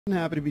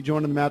Happy to be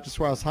joined on the Mattress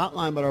Warehouse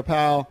hotline by our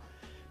pal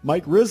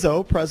Mike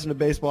Rizzo, President of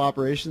Baseball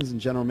Operations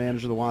and General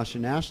Manager of the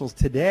Washington Nationals.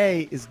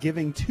 Today is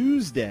Giving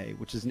Tuesday,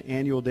 which is an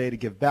annual day to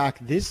give back.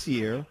 This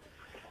year,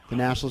 the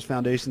Nationals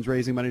Foundation is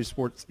raising money to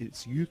support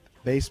its Youth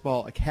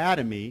Baseball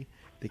Academy.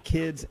 The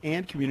kids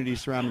and community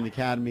surrounding the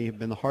academy have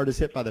been the hardest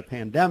hit by the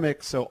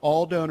pandemic, so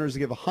all donors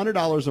give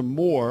 $100 or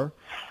more.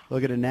 They'll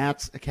get a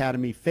Nats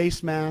Academy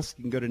face mask.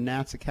 You can go to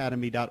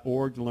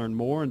natsacademy.org to learn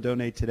more and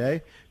donate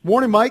today.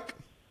 Morning, Mike.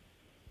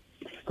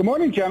 Good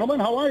morning, gentlemen.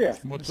 How are you?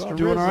 What's up?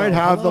 Doing all right.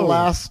 How have the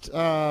last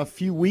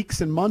few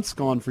weeks and months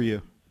gone for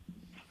you?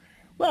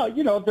 Well,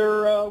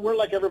 we're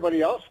like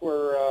everybody else.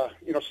 We're,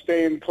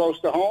 staying close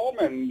to home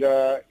and,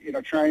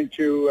 trying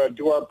to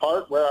do our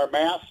part, wear our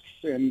masks,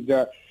 and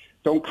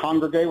don't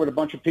congregate with a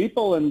bunch of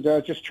people, and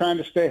just trying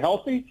to stay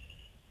healthy.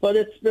 But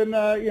it's been,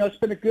 it's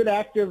been a good,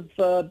 active,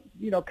 kind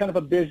of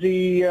a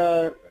busy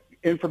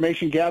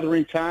information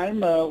gathering time,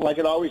 like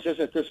it always is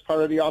at this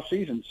part of the off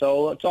season.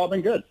 So it's all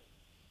been good.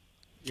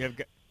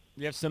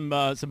 You have some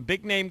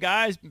big name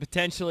guys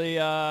potentially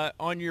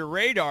on your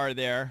radar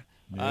there.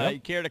 Yep. You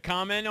care to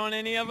comment on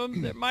any of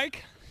them, there,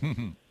 Mike?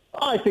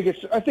 I think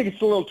it's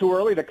a little too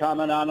early to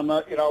comment on them.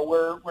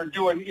 We're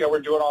doing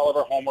all of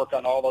our homework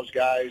on all those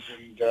guys,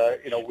 and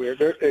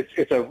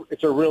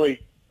it's a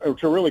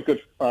really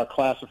good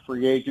class of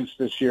free agents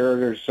this year.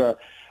 There's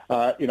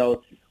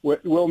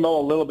we'll know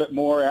a little bit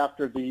more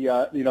after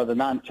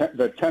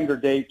the tender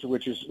date,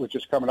 which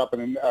is coming up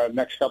in the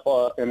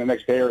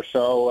next day or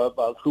so,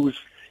 about who's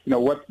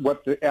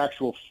what the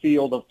actual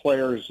field of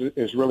players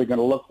is really going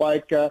to look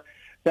like.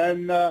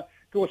 Then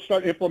we'll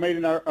start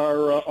implementing our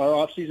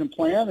off-season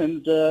plan,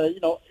 and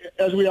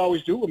as we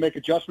always do, we'll make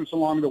adjustments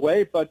along the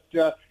way. But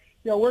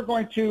we're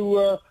going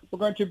to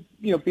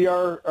be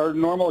our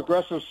normal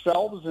aggressive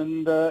selves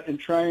and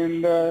try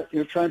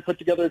and put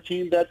together a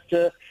team that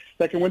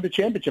can win the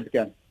championship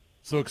again.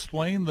 So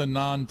explain the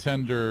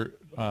non-tender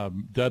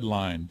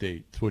deadline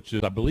date, which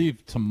is, I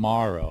believe,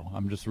 tomorrow.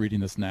 I'm just reading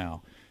this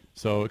now.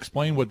 So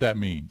explain what that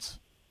means.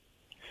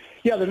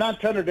 Yeah, the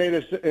non-tender date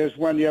is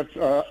when you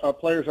have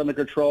players under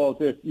control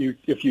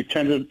if you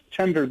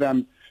tender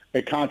them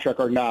a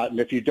contract or not, and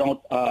if you don't,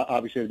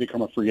 obviously they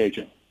become a free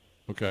agent.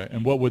 Okay,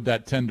 and what would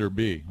that tender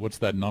be? What's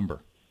that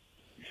number?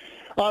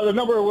 The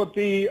number would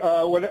be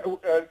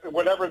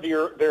whatever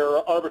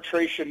their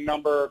arbitration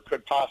number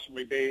could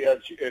possibly be.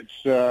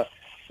 The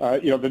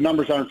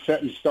numbers aren't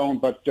set in stone,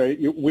 but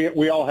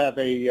we all have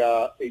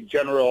a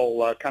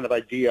general kind of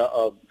idea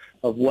of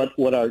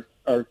what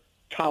our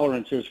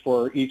tolerance is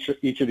for each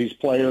of these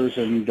players,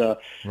 and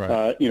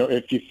right.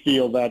 If you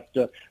feel that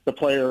the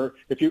player,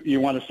 if you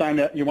want to sign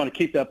that, you want to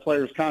keep that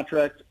player's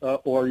contract,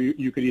 or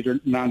you could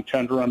either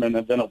non-tender them and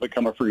then it'll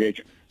become a free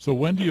agent. So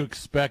when do you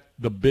expect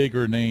the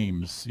bigger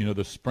names,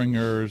 the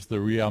Springers, the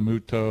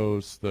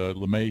Realmutos, the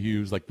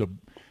LeMahieus, like the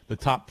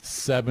top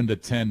 7 to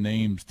 10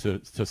 names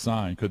to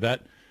sign? Could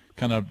that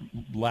kind of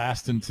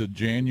last into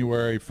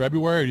January,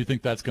 February, or do you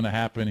think that's going to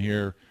happen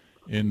here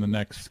in the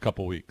next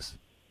couple weeks?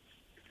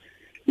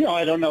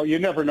 I don't know. You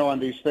never know on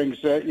these things.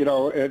 Certain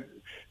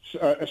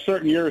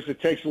years it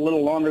takes a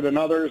little longer than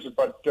others,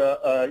 but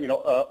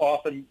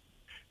often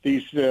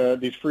these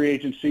free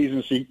agent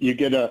seasons, you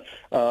get a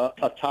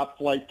top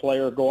flight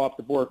player go off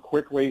the board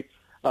quickly.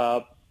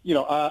 I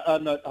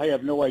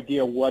have no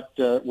idea what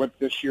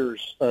this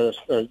year's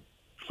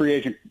free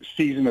agent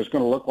season is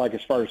going to look like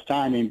as far as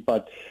timing,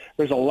 but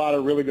there's a lot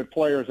of really good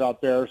players out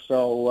there.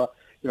 So.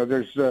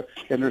 There's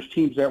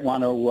teams that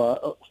want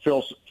to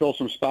fill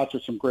some spots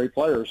with some great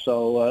players.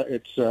 So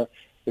it's a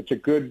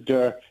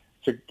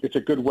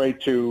good way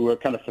to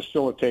kind of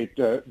facilitate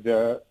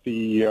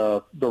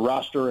the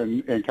roster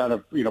and kind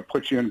of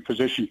put you in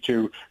position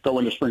to go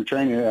into spring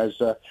training as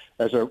a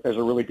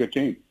really good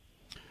team.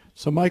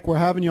 So, Mike, we're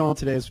having you on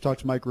today as we talk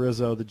to Mike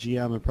Rizzo, the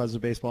GM and President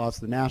of Baseball Ops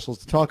of the Nationals,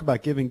 to talk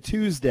about Giving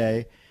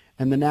Tuesday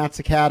and the Nats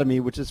Academy,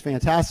 which is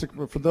fantastic.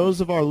 For those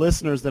of our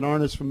listeners that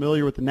aren't as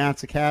familiar with the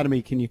Nats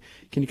Academy, can you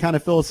kind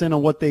of fill us in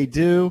on what they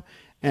do?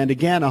 And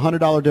again, a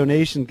 $100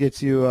 donation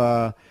gets you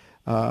a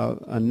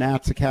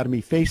Nats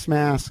Academy face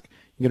mask.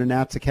 You go to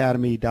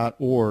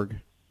natsacademy.org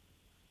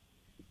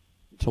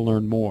to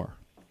learn more.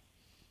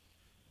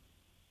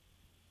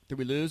 Did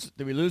we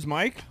lose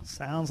Mike?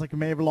 Sounds like we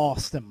may have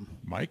lost him.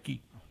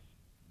 Mikey.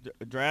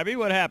 Drabby,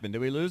 what happened?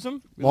 Did we lose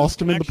him?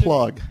 Lost him in the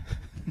plug.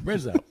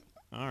 Rizzo.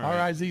 All right.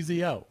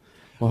 R-I-Z-Z-O.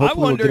 Well,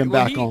 hopefully we'll get him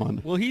back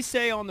on. Will he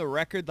say on the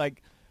record,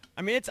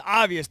 it's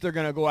obvious they're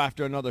going to go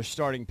after another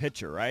starting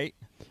pitcher, right?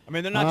 I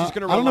mean, they're not just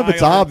going to rely on... I don't know if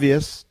it's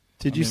obvious.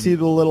 Did you see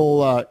the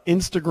little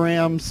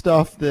Instagram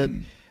stuff that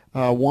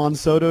Juan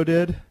Soto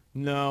did?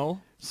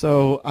 No.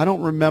 So I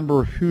don't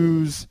remember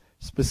whose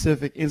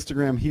specific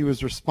Instagram he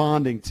was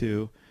responding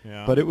to,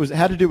 but it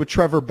had to do with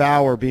Trevor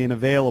Bauer being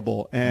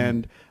available,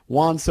 and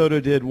Juan Soto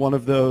did one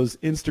of those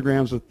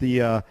Instagrams with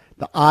the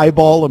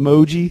eyeball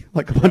emoji,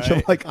 like a bunch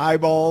of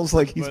eyeballs,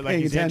 like he's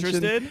paying attention.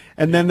 Interested?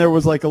 And then there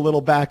was like a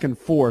little back and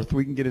forth.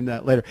 We can get into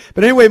that later.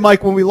 But anyway,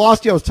 Mike, when we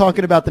lost you, I was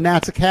talking about the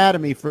Nats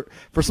Academy. For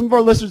some of our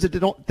listeners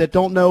that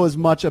don't know as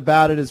much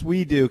about it as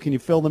we do, can you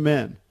fill them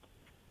in?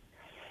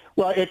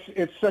 Well,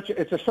 it's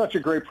such a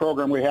great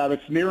program we have.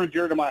 It's near and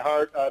dear to my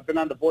heart. I've been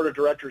on the board of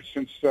directors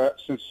since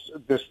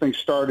this thing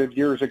started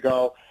years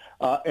ago,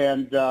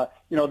 and the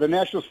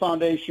Nationals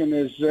Foundation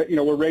is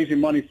we're raising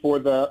money for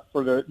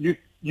the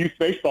youth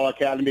baseball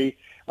academy.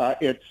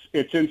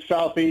 It's in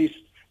Southeast.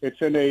 It's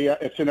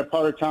in a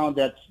part of town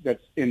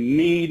that's in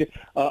need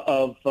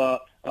of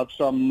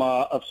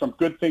some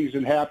good things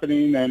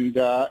happening, and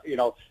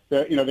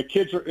the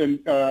kids are in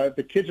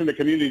the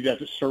community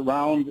that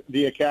surround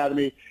the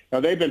academy.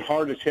 They've been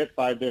hardest hit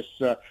by this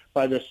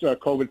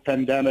COVID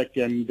pandemic,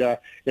 and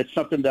it's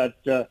something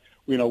that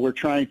we're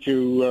trying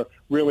to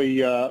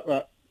really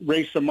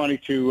raise some money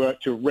to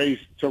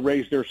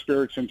raise their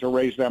spirits and to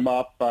raise them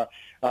up.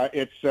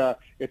 It's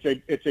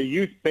a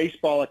youth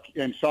baseball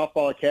and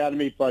softball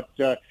academy, but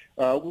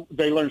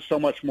they learn so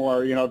much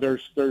more.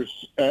 There's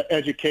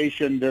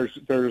education.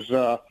 There's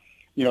a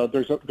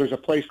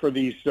place for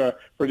these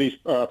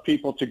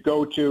people to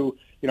go to,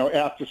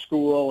 after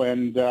school,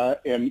 and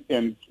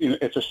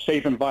it's a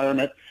safe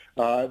environment.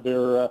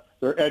 They're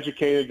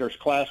educated. There's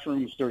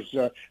classrooms. There's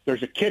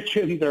a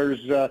kitchen.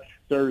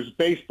 There's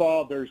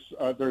baseball.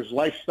 There's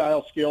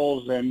lifestyle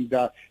skills, and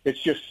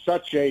it's just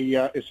such a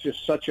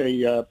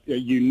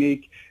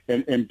unique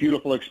and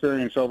beautiful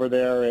experience over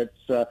there.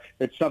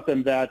 It's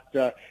something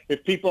that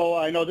if people,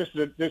 I know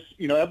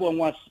everyone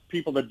wants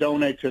people to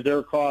donate to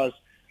their cause,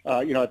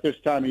 at this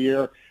time of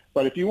year.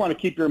 But if you want to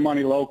keep your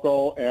money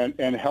local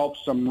and help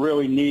some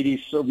really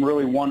needy, some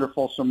really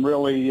wonderful, some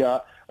really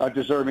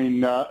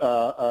deserving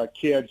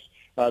kids,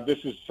 this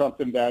is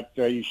something that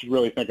you should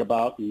really think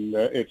about. And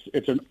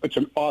it's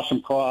an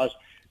awesome cause,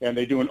 and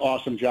they do an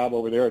awesome job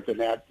over there at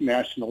the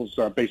Nationals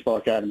Baseball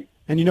Academy.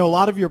 And a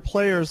lot of your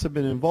players have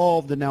been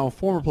involved, and now a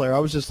former player. I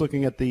was just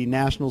looking at the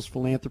Nationals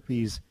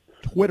Philanthropies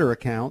Twitter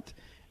account,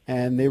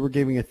 and they were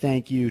giving a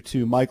thank you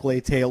to Michael A.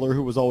 Taylor,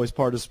 who was always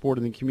part of sport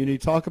in the community.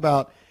 Talk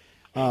about,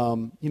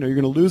 you're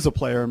going to lose a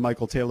player, and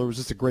Michael Taylor was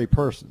just a great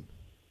person.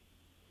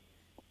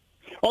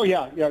 Oh,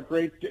 yeah,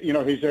 great.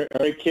 He's a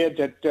great kid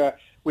that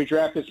we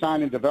drafted,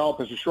 signed, and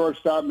developed as a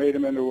shortstop, made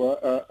him into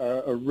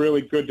a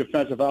really good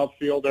defensive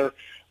outfielder,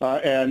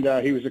 and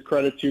he was a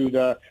credit to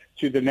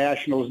the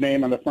Nationals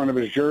name on the front of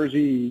his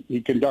jersey.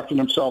 He conducted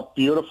himself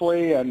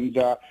beautifully, and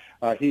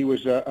he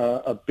was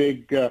a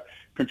big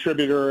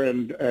contributor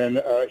and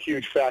a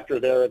huge factor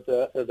there at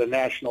the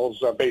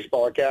Nationals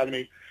Baseball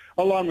Academy,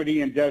 along with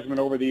Ian Desmond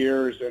over the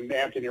years, and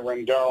Anthony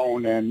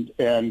Rendon,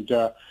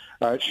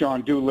 and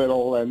Sean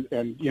Doolittle,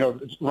 and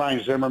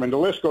Ryan Zimmerman. The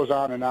list goes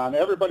on and on.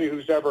 Everybody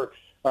who's ever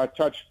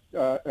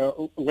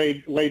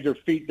laid their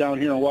feet down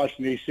here in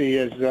Washington, D.C.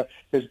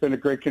 has been a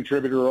great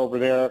contributor over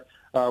there.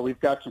 We've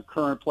got some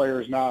current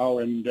players now,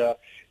 and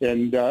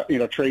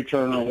Trey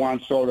Turner and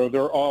Juan Soto.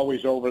 They're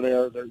always over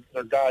there.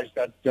 They're guys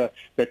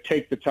that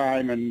take the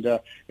time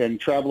and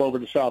travel over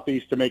to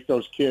Southeast to make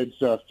those kids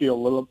feel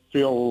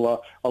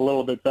a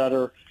little bit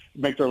better,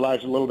 make their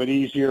lives a little bit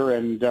easier,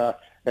 and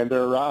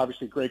they're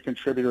obviously great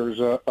contributors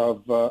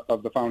of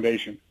the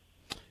foundation.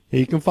 Yeah,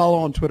 you can follow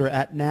on Twitter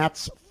at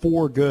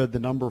Nats4Good, the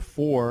number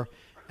 4,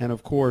 and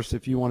of course,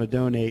 if you want to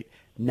donate,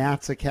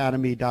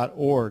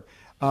 natsacademy.org.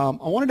 I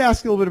wanted to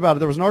ask you a little bit about it.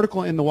 There was an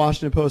article in the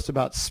Washington Post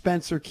about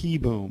Spencer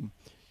Kieboom,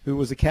 who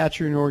was a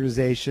catcher in your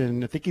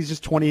organization. I think he's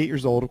just 28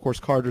 years old, of course,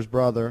 Carter's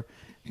brother,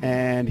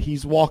 and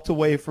he's walked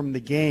away from the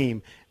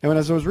game. And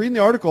as I was reading the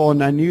article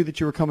and I knew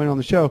that you were coming on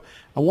the show,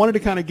 I wanted to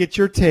kind of get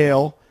your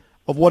tale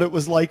of what it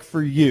was like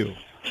for you.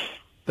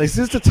 This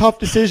is a tough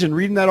decision.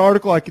 Reading that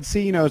article, I could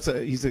see,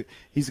 he's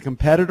a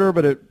competitor,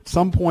 but at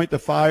some point the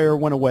fire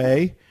went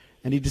away,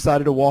 and he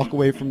decided to walk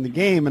away from the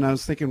game. And I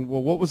was thinking,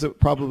 well, what was it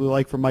probably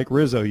like for Mike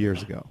Rizzo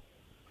years ago?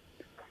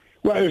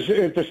 Well,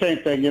 it's the same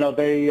thing.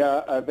 They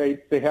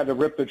had to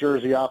rip the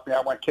jersey off me.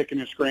 I went kicking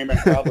and screaming.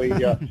 Probably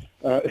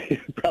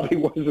probably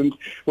wasn't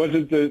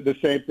the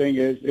same thing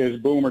as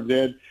Boomer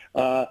did.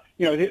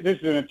 This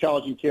is an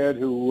intelligent kid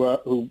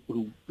who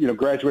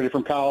graduated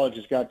from college.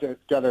 Has got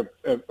a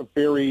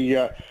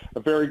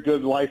very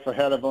good life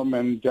ahead of him,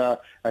 and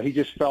he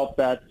just felt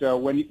that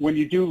when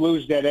you do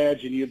lose that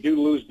edge and you do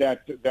lose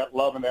that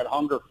love and that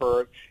hunger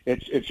for it,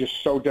 it's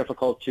just so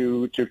difficult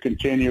to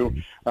continue.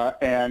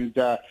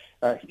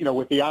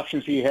 With the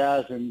options he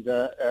has, and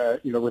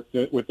with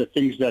the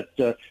things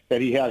that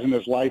he has in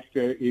his life,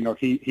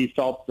 he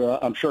felt.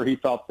 I'm sure he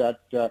felt that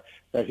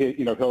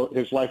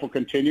his life will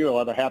continue. He'll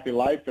have a happy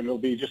life, and it'll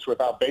be just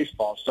without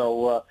baseball.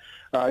 So,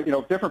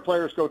 different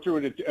players go through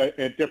it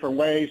in different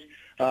ways.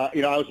 I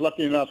was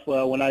lucky enough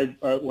when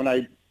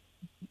I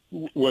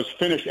was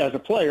finished as a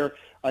player,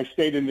 I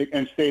stayed in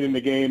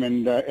the game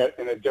and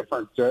in a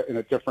different job and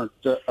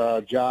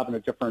a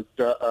different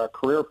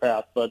career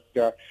path. But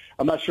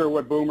I'm not sure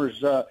what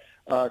Boomer's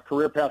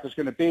career path is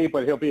going to be,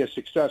 but he'll be a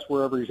success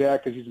wherever he's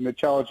at because he's an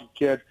intelligent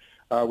kid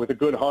with a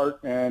good heart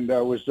and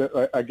was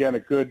again a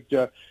good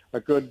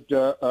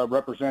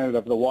representative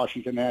of the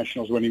Washington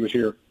Nationals when he was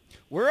here.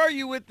 Where are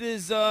you with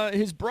his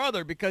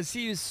brother? Because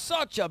he is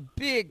such a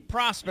big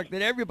prospect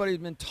that everybody's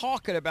been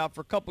talking about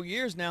for a couple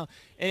years now.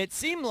 And it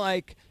seemed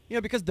like,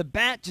 because the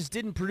bat just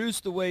didn't produce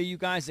the way you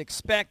guys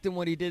expect and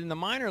what he did in the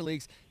minor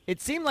leagues, it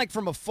seemed like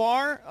from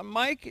afar,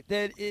 Mike,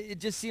 that it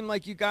just seemed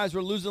like you guys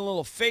were losing a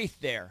little faith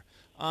there.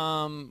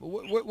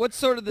 What's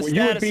sort of the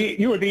status?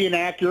 You would be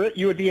inaccurate.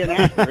 You would be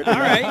inaccurate. All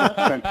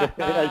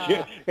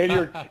right. in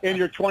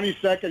your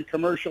 20-second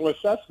commercial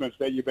assessments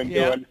that you've been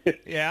doing.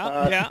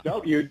 Yeah.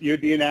 No, you'd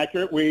be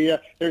inaccurate.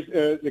 There's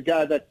the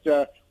guy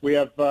that we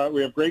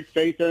have great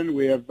faith in.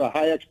 We have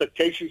high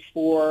expectations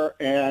for,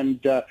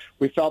 and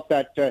we felt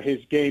that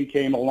his game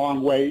came a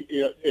long way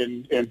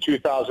in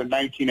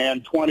 2019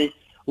 and 20.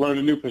 Learned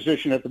a new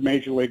position at the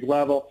major league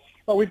level.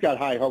 Well, we've got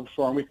high hopes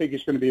for him. We think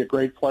he's going to be a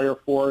great player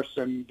for us.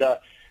 And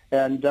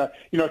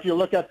if you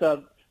look at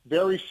the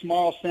very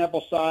small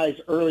sample size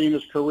early in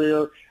his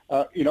career,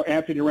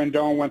 Anthony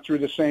Rendon went through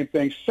the same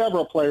thing.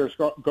 Several players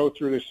go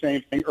through the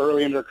same thing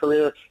early in their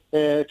career.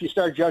 If you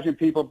start judging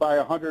people by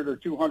 100 or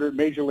 200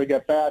 major league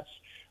at-bats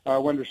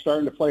when they're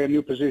starting to play a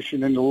new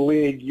position in the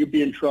league, you'd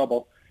be in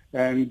trouble.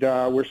 And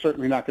we're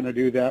certainly not going to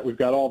do that. We've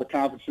got all the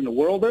confidence in the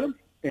world in him.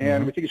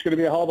 And we think he's going to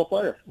be a hell of a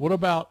player. What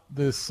about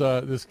this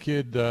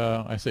kid?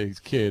 I say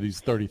he's kid. He's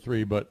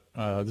 33, but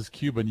this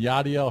Cuban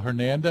Yadiel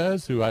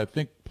Hernandez, who I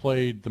think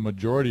played the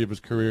majority of his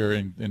career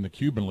in the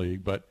Cuban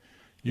league. But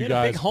you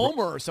guys, a big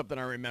homer or something,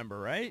 I remember,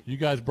 right? You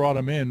guys brought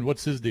him in.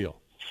 What's his deal?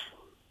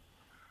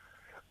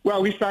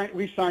 Well, we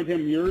signed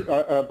him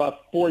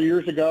about 4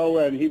 years ago,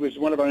 and he was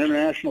one of our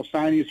international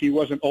signings. He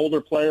was an older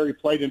player. He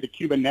played in the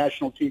Cuban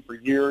national team for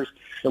years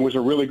and was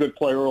a really good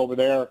player over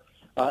there.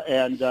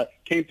 And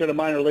came to the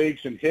minor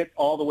leagues and hit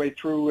all the way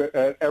through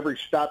every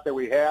stop that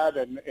we had.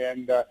 And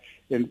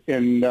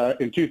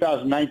in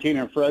 2019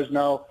 in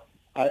Fresno,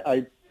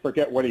 I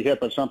forget what he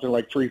hit, but something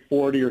like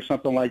 340 or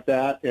something like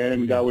that.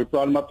 And we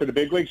brought him up to the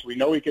big leagues. We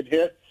know he could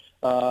hit.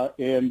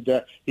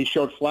 And he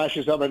showed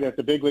flashes of it at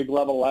the big league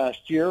level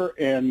last year.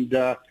 And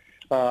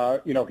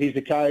he's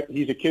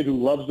a kid who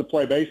loves to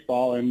play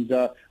baseball. And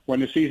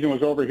when the season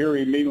was over here,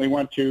 he immediately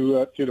went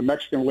to the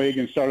Mexican League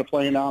and started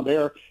playing down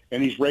there.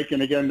 And he's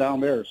raking again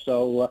down there.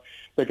 So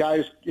the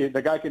guy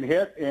can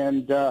hit,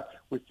 and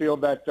we feel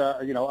that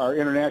our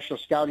international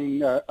scouting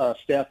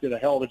staff did a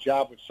hell of a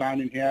job with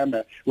signing him.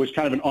 It was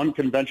kind of an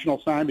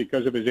unconventional sign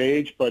because of his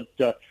age, but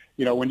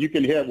when you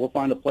can hit, we'll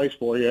find a place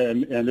for you,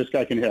 and this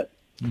guy can hit.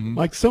 Mm-hmm.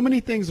 Like, so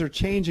many things are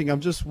changing. I'm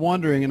just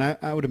wondering, and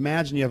I would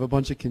imagine you have a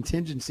bunch of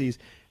contingencies.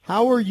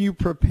 How are you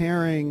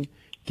preparing,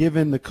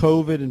 given the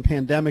COVID and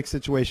pandemic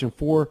situation,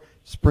 for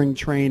spring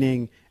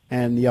training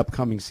and the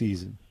upcoming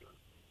season?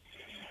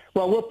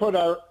 Well, we're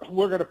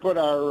going to put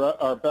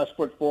our best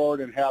foot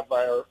forward and have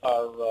our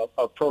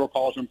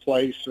protocols in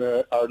place.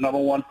 Our number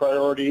one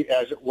priority,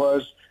 as it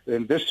was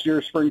in this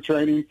year's spring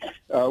training,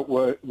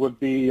 would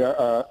be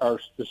the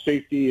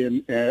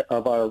safety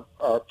of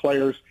our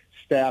players,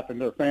 staff,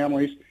 and their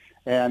families,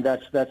 and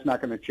that's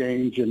not going to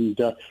change. And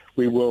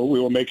we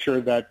will make sure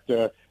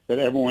that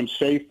everyone's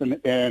safe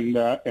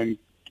and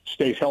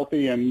stays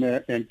healthy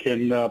and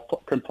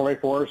can play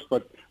for us.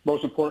 But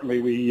most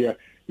importantly, we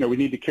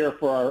need to care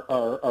for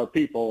our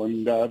people,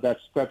 and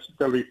that's going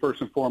to be first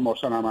and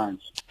foremost on our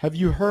minds. Have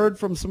you heard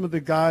from some of the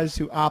guys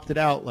who opted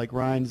out, like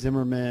Ryan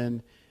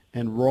Zimmerman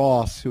and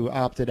Ross, who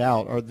opted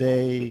out? Are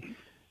they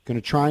going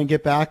to try and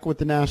get back with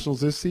the Nationals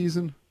this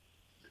season?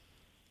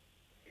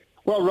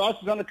 Well,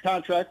 Ross is under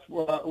contract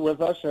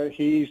with us.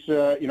 He's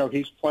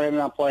planning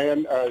on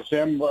playing.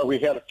 Zim, we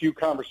had a few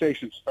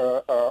conversations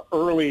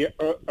early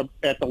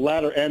at the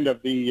latter end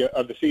of the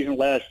season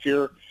last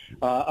year.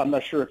 I'm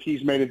not sure if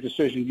he's made a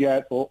decision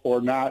yet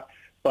or not,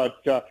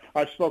 but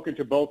I've spoken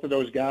to both of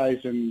those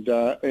guys, and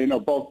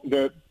both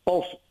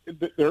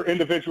their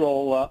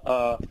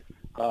individual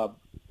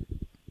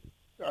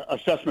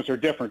assessments are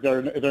different. They're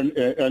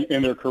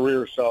in their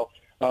careers, so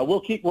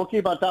we'll keep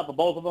on top of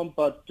both of them,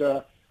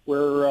 but.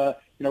 We're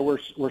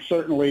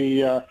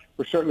certainly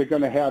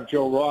going to have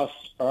Joe Ross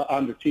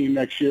on the team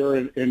next year,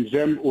 and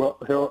Zim we'll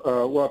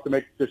have to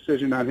make a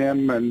decision on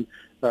him, and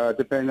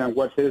depending on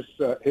what his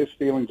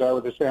feelings are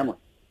with his family.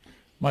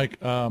 Mike,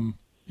 I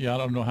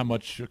don't know how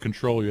much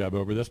control you have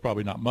over this.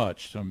 Probably not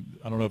much.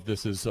 I don't know if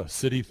this is a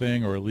city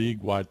thing or a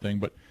league-wide thing,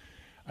 but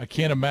I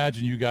can't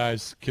imagine you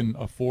guys can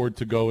afford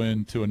to go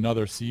into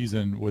another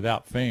season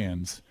without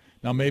fans.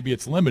 Now, maybe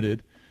it's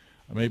limited.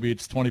 Maybe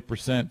it's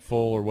 20%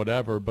 full or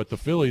whatever, but the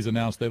Phillies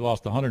announced they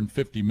lost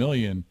 $150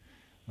 million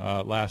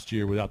last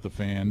year without the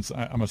fans.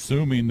 I'm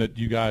assuming that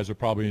you guys are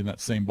probably in that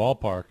same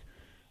ballpark.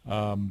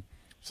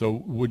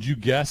 So would you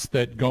guess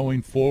that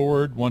going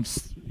forward,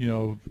 once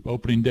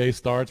opening day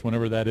starts,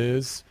 whenever that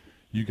is,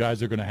 you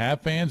guys are going to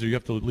have fans, or you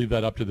have to leave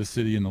that up to the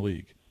city and the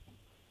league?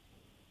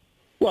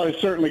 Well,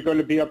 it's certainly going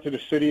to be up to the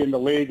city and the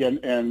league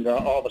and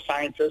all the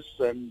scientists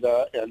and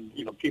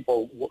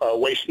people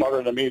way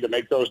smarter than me to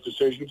make those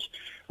decisions.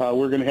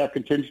 We're going to have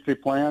contingency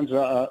plans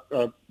that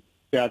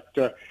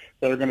are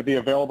going to be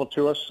available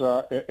to us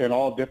in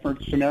all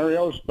different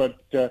scenarios. But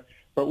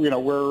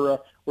we're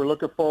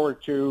looking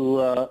forward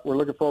to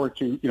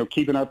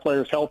keeping our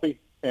players healthy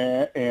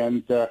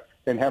and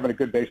having a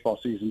good baseball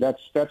season.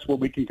 That's what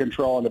we can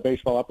control on the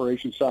baseball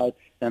operations side,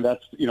 and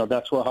that's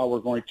how we're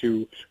going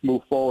to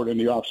move forward in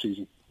the off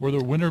season. Were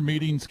the winter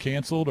meetings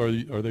canceled, or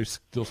are they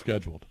still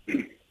scheduled?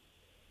 The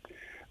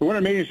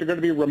winter meetings are going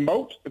to be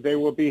remote. We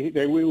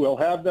will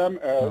have them,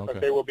 but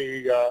they'll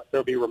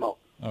be remote.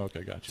 Oh,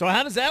 okay, gotcha. So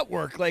how does that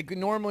work? Like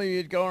normally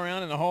you'd go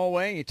around in the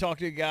hallway and you talk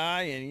to a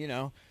guy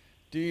and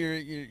do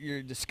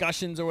your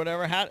discussions or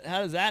whatever. How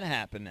does that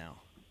happen now?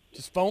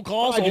 Just phone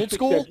calls, old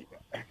school?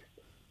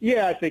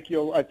 Yeah, I think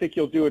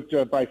you'll do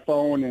it by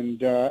phone, and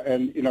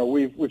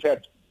we've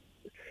had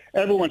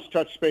everyone's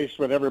touched base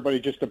with everybody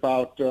just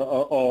about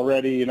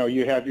already.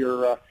 You have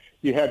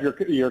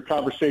your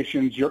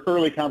conversations, your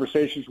early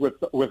conversations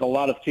with a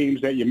lot of teams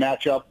that you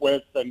match up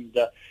with, and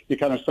you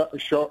kind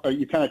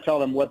of tell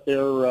them what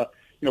their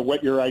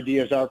what your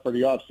ideas are for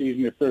the off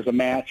season, if there's a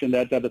match and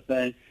that type of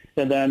thing.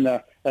 And then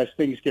as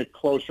things get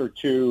closer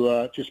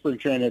to spring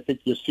training, I think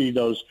you'll see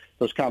those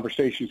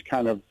conversations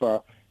kind of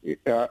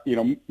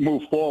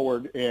move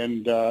forward,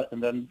 and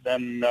then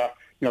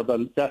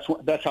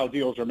that's how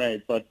deals are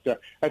made. But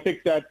I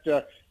think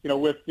that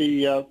with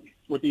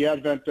the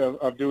advent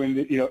of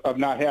doing of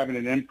not having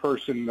an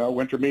in-person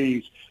winter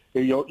meetings,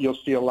 you'll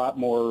see a lot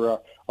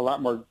more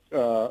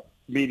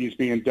meetings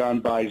being done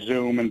by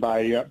Zoom and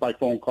by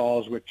phone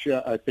calls, which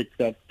I think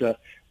that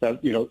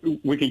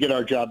we can get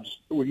our jobs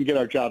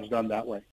done that way.